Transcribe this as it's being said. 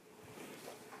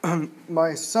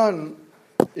My son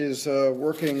is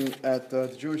working at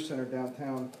the Jewish Center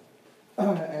downtown,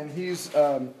 and he's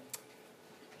going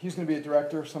to be a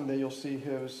director. Someday you'll see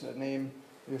his name.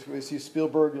 If you see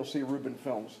Spielberg, you'll see Rubin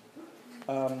Films.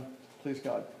 Please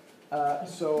God.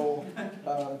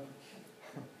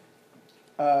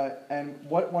 And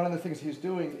one of the things he's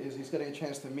doing is he's getting a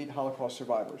chance to meet Holocaust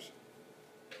survivors,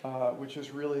 which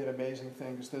is really an amazing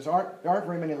thing because there aren't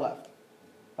very many left.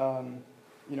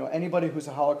 Anybody who's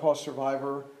a Holocaust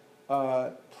survivor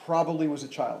probably was a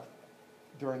child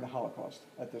during the Holocaust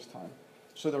at this time.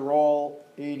 So they're all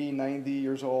 80, 90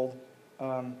 years old,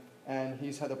 and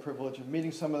he's had the privilege of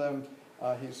meeting some of them.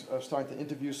 He's starting to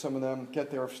interview some of them,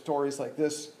 get their stories like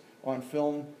this on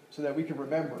film so that we can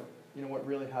remember, what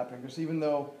really happened. Because even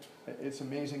though it's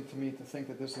amazing to me to think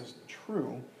that this is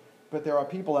true, but there are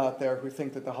people out there who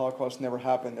think that the Holocaust never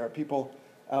happened. There are people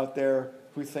out there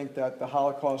who think that the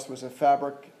Holocaust was a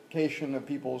fabrication of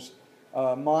people's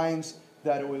minds,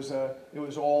 that it was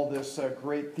all this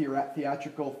great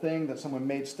theatrical thing, that someone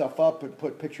made stuff up and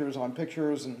put pictures on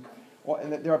pictures, and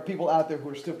that there are people out there who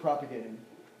are still propagating,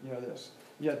 this.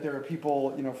 Yet there are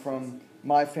people, from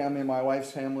my family and my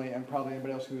wife's family, and probably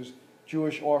anybody else who's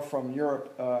Jewish or from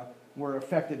Europe, were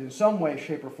affected in some way,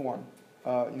 shape, or form,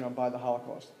 by the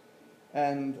Holocaust.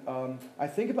 And I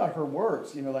think about her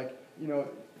words, and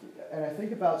I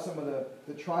think about some of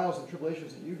the trials and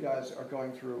tribulations that you guys are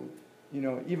going through,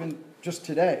 even just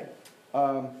today,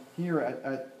 here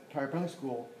at chiropractic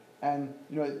school. And,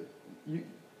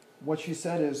 what she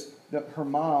said is that her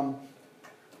mom,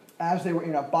 as they were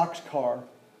in a boxcar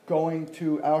going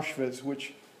to Auschwitz,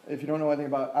 which, if you don't know anything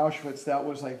about Auschwitz, that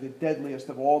was like the deadliest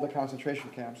of all the concentration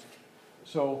camps.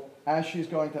 So as she's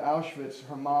going to Auschwitz,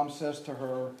 her mom says to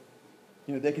her,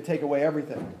 they can take away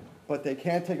everything, but they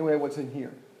can't take away what's in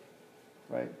here,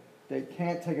 right? They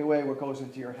can't take away what goes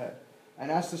into your head. And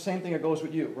that's the same thing that goes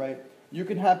with you, right? You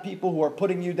can have people who are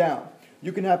putting you down.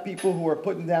 You can have people who are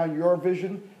putting down your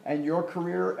vision and your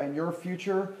career and your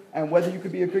future, and whether you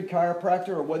could be a good chiropractor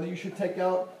or whether you should take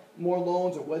out more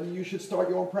loans or whether you should start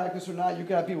your own practice or not. You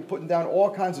can have people putting down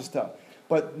all kinds of stuff.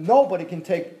 But nobody can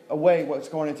take away what's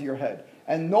going into your head.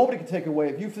 And nobody can take away.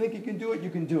 If you think you can do it,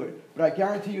 you can do it. But I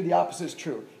guarantee you the opposite is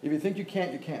true. If you think you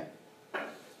can't, you can't.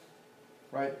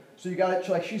 Right? So you got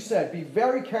to, like she said, be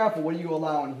very careful what you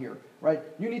allow in here. Right?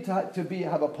 You need to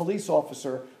have a police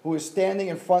officer who is standing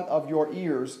in front of your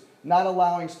ears, not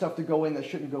allowing stuff to go in that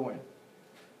shouldn't go in.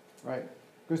 Right?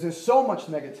 Because there's so much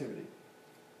negativity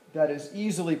that is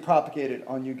easily propagated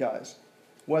on you guys.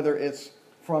 Whether it's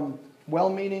from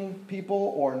well-meaning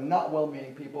people or not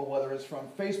well-meaning people, whether it's from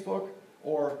Facebook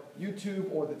or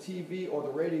YouTube or the TV or the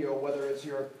radio, whether it's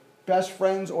your best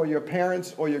friends or your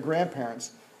parents or your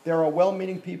grandparents, there are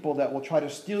well-meaning people that will try to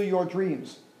steal your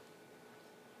dreams.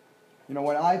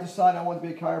 When I decided I wanted to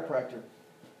be a chiropractor,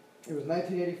 it was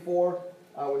 1984.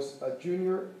 I was a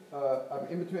junior, I'm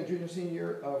in between a junior and senior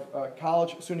year of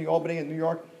college, SUNY Albany in New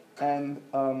York, and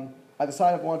I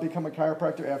decided I wanted to become a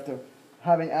chiropractor after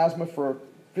having asthma for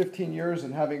 15 years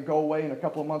and having it go away in a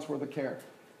couple of months' worth of care.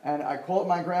 And I called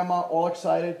my grandma, all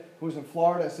excited, who was in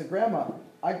Florida. I said, Grandma,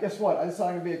 guess what? I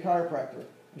decided to be a chiropractor.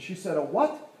 And she said, a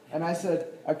what? And I said,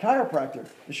 a chiropractor.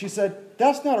 And she said,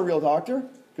 that's not a real doctor,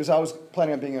 because I was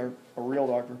planning on being a real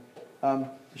doctor.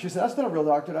 She said, that's not a real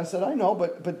doctor. And I said, I know,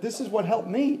 but this is what helped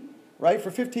me, right? For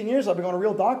 15 years, I've been going to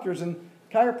real doctors, and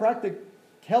chiropractic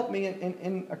helped me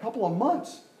in a couple of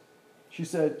months. She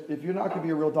said, if you're not going to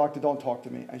be a real doctor, don't talk to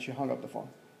me. And she hung up the phone.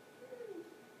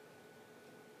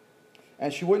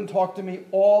 And she wouldn't talk to me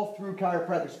all through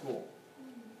chiropractic school.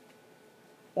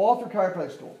 All through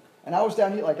chiropractic school. And I was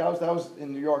down here, I was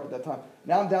in New York at that time.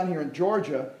 Now I'm down here in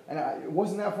Georgia, and it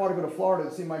wasn't that far to go to Florida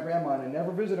to see my grandma, and I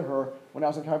never visited her when I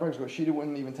was in chiropractic school. She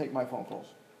wouldn't even take my phone calls,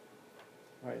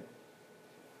 right?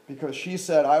 Because she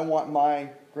said, I want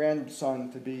my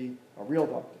grandson to be a real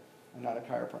doctor and not a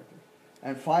chiropractor.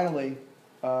 And finally,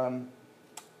 when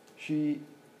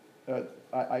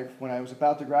I was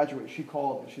about to graduate, she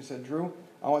called and she said, Drew,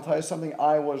 I want to tell you something.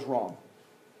 I was wrong.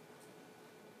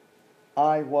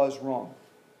 I was wrong.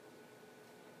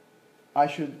 I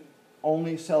should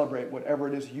only celebrate whatever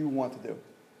it is you want to do.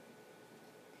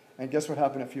 And guess what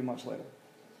happened a few months later?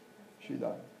 She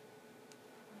died.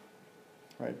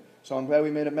 Right? So I'm glad we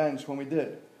made amends when we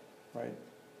did. Right?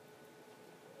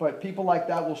 But people like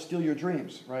that will steal your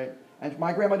dreams. Right? And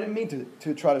my grandma didn't mean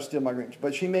to try to steal my dreams,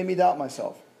 but she made me doubt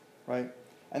myself. Right?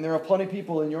 And there are plenty of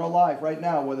people in your life right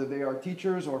now, whether they are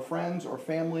teachers or friends or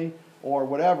family or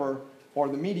whatever, or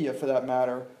the media for that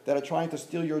matter, that are trying to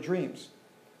steal your dreams.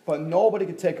 But nobody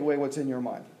can take away what's in your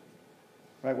mind.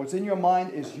 Right? What's in your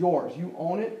mind is yours. You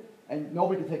own it, and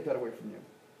nobody can take that away from you.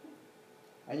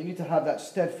 And you need to have that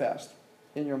steadfast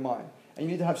in your mind. And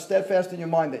you need to have steadfast in your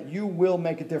mind that you will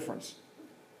make a difference.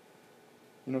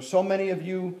 You know, so many of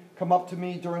you come up to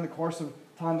me during the course of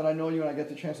time that I know you and I get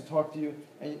the chance to talk to you.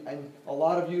 And a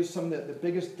lot of you, some of the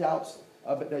biggest doubts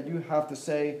that you have to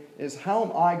say is, how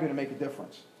am I going to make a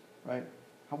difference? Right?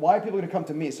 Why are people going to come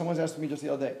to me? Someone was asking me just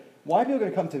the other day, why are people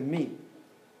going to come to me?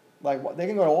 Like, they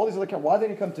can go to all these other camps. Why are they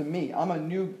going to come to me? I'm a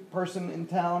new person in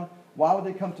town. Why would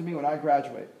they come to me when I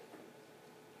graduate?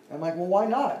 I'm like, well, why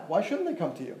not? Why shouldn't they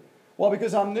come to you? Well,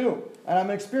 because I'm new and I'm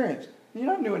experienced. You're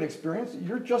not new and experienced.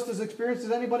 You're just as experienced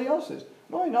as anybody else is.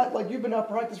 No, you're not. Like, you've been out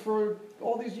practice for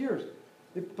all these years.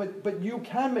 But you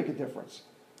can make a difference.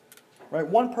 Right?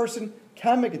 One person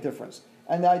can make a difference.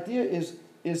 And the idea is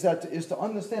to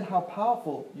understand how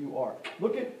powerful you are.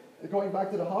 Look at, going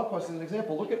back to the Holocaust as an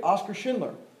example, look at Oskar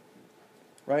Schindler.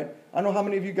 Right? I don't know how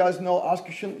many of you guys know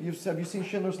Oskar Schindler. Have you seen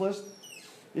Schindler's List?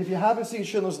 If you haven't seen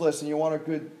Schindler's List and you want a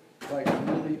good, like,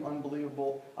 really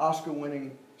unbelievable,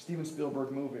 Oscar-winning Steven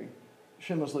Spielberg movie,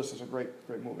 Schindler's List is a great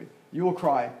movie. You will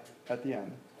cry at the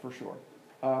end, for sure.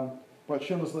 But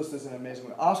Schindler's List is an amazing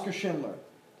movie. Oskar Schindler,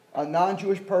 a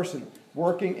non-Jewish person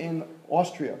working in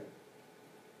Austria,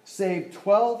 saved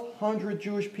 1,200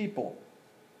 Jewish people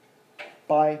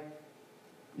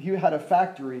he had a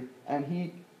factory and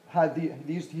he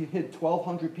hid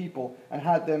 1,200 people and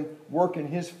had them work in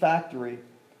his factory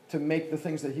to make the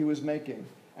things that he was making.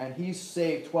 And he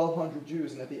saved 1,200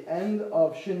 Jews. And at the end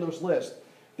of Schindler's List,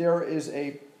 there is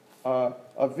a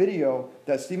video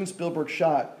that Steven Spielberg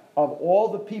shot of all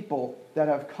the people that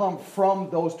have come from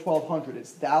those 1,200.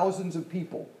 It's thousands of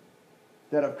people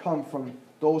that have come from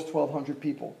those 1,200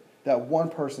 people that one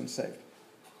person saved.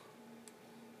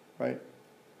 Right?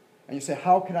 And you say,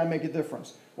 how can I make a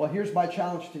difference? Well, here's my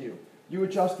challenge to you. You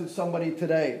adjusted somebody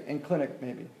today in clinic,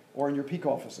 maybe, or in your peak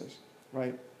offices,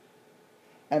 right?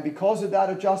 And because of that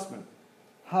adjustment,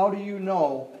 how do you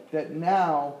know that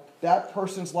now that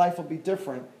person's life will be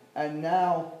different, and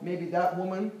now maybe that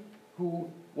woman who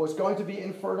was going to be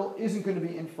infertile isn't going to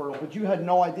be infertile, but you had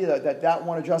no idea that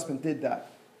one adjustment did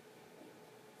that?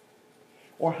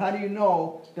 Or how do you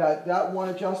know that one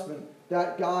adjustment,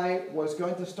 that guy was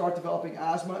going to start developing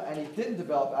asthma, and he didn't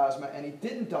develop asthma, and he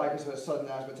didn't die because of a sudden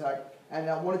asthma attack, and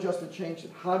that one adjustment changed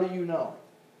it? How do you know?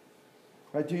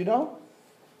 Right? Do you know?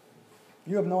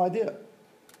 You have no idea.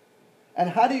 And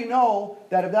how do you know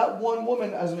that if that one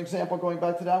woman, as an example, going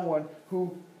back to that one,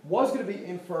 who was going to be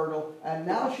infertile, and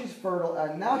now she's fertile,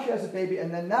 and now she has a baby,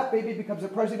 and then that baby becomes a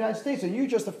president of the United States, and you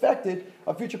just affected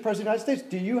a future president of the United States,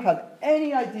 do you have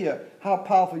any idea how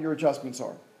powerful your adjustments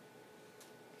are?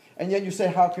 And yet you say,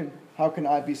 how can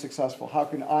I be successful? How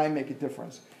can I make a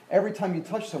difference? Every time you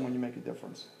touch someone, you make a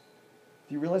difference.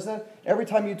 Do you realize that? Every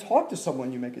time you talk to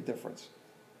someone, you make a difference.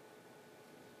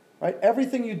 Right?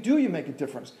 Everything you do, you make a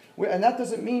difference. And that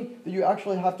doesn't mean that you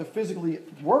actually have to physically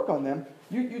work on them.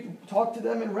 You talk to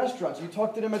them in restaurants. You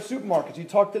talk to them at supermarkets. You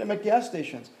talk to them at gas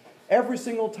stations. Every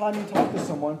single time you talk to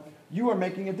someone, you are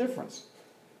making a difference.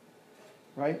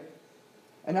 Right?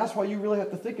 And that's why you really have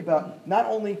to think about not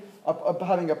only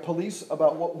having a police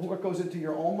about what goes into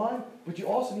your own mind, but you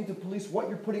also need to police what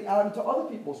you're putting out into other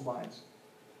people's minds.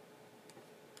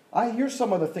 I hear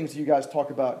some of the things that you guys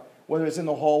talk about, whether it's in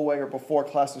the hallway or before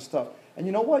class and stuff. And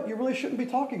you know what? You really shouldn't be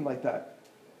talking like that.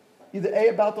 Either A,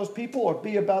 about those people, or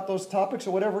B, about those topics,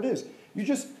 or whatever it is. You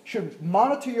just should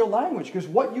monitor your language, because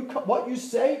what you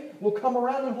say will come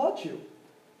around and haunt you.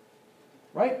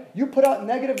 Right? You put out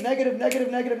negative,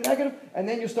 and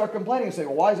then you start complaining and say,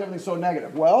 well, why is everything so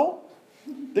negative? Well,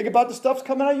 think about the stuff's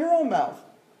coming out of your own mouth.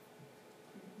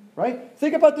 Right?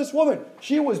 Think about this woman.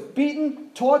 She was beaten,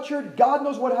 tortured, God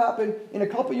knows what happened. In a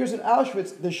couple years in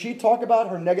Auschwitz, does she talk about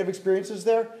her negative experiences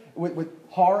there with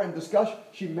horror and disgust?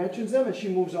 She mentions them and she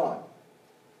moves on.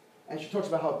 And she talks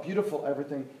about how beautiful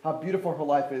how beautiful her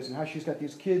life is, and how she's got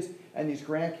these kids and these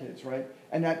grandkids, right?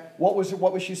 And that, what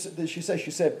was she say? She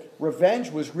said,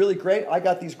 revenge was really great. I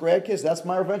got these grandkids. That's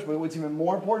my revenge. But what's even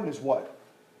more important is what?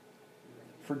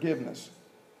 Forgiveness.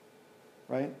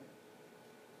 Right?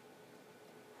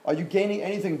 Are you gaining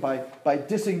anything by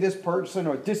dissing this person,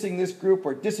 or dissing this group,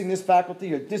 or dissing this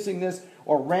faculty, or dissing this,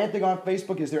 or ranting on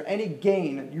Facebook? Is there any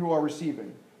gain you are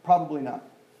receiving? Probably not.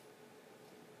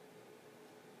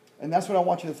 And that's what I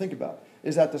want you to think about,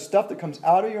 is that the stuff that comes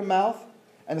out of your mouth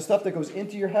and the stuff that goes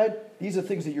into your head, these are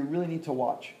things that you really need to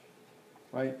watch,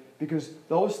 right? Because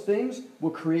those things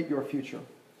will create your future.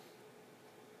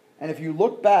 And if you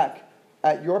look back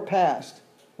at your past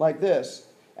like this,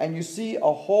 and you see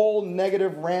a whole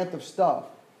negative rant of stuff,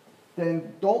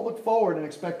 then don't look forward and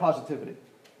expect positivity,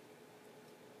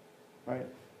 right?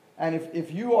 And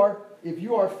if you are if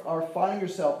you are finding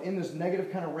yourself in this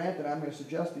negative kind of rant, then I'm going to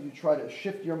suggest that you try to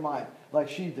shift your mind like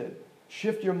she did.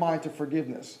 Shift your mind to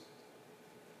forgiveness.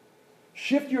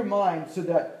 Shift your mind so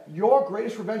that your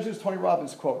greatest revenge, this is Tony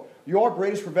Robbins' quote, your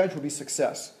greatest revenge will be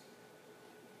success.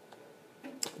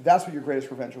 That's what your greatest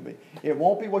revenge will be. It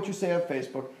won't be what you say on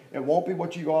Facebook. It won't be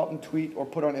what you go out and tweet or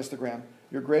put on Instagram.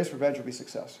 Your greatest revenge will be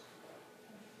success.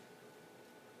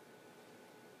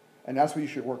 And that's what you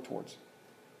should work towards.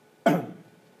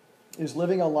 Is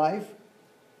living a life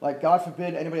like, God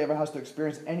forbid, anybody ever has to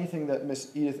experience anything that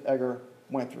Miss Edith Eger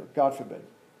went through. God forbid.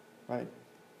 Right?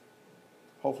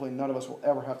 Hopefully none of us will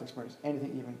ever have to experience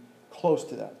anything even close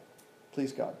to that.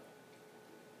 Please God.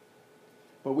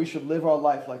 But we should live our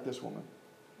life like this woman,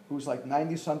 who's like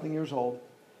 90-something years old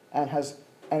and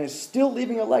is still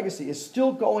leaving a legacy, is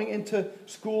still going into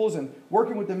schools and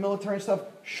working with the military and stuff.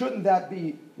 Shouldn't that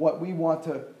be what we want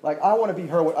to, like, I want to be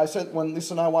her. I said when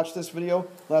Lisa and I watched this video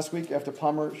last week after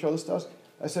Palmer showed this to us,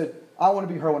 I said, I want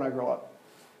to be her when I grow up.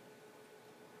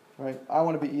 Right? I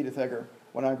want to be Edith Eger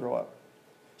when I grow up.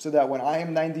 So that when I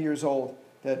am 90 years old,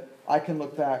 that I can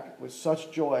look back with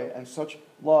such joy and such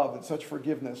love and such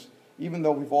forgiveness, even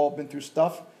though we've all been through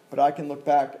stuff, but I can look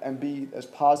back and be as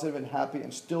positive and happy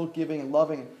and still giving and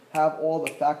loving and have all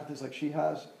the faculties like she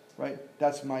has, right?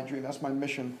 That's my dream. That's my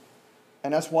mission.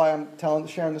 And that's why I'm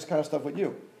sharing this kind of stuff with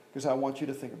you, because I want you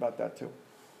to think about that too.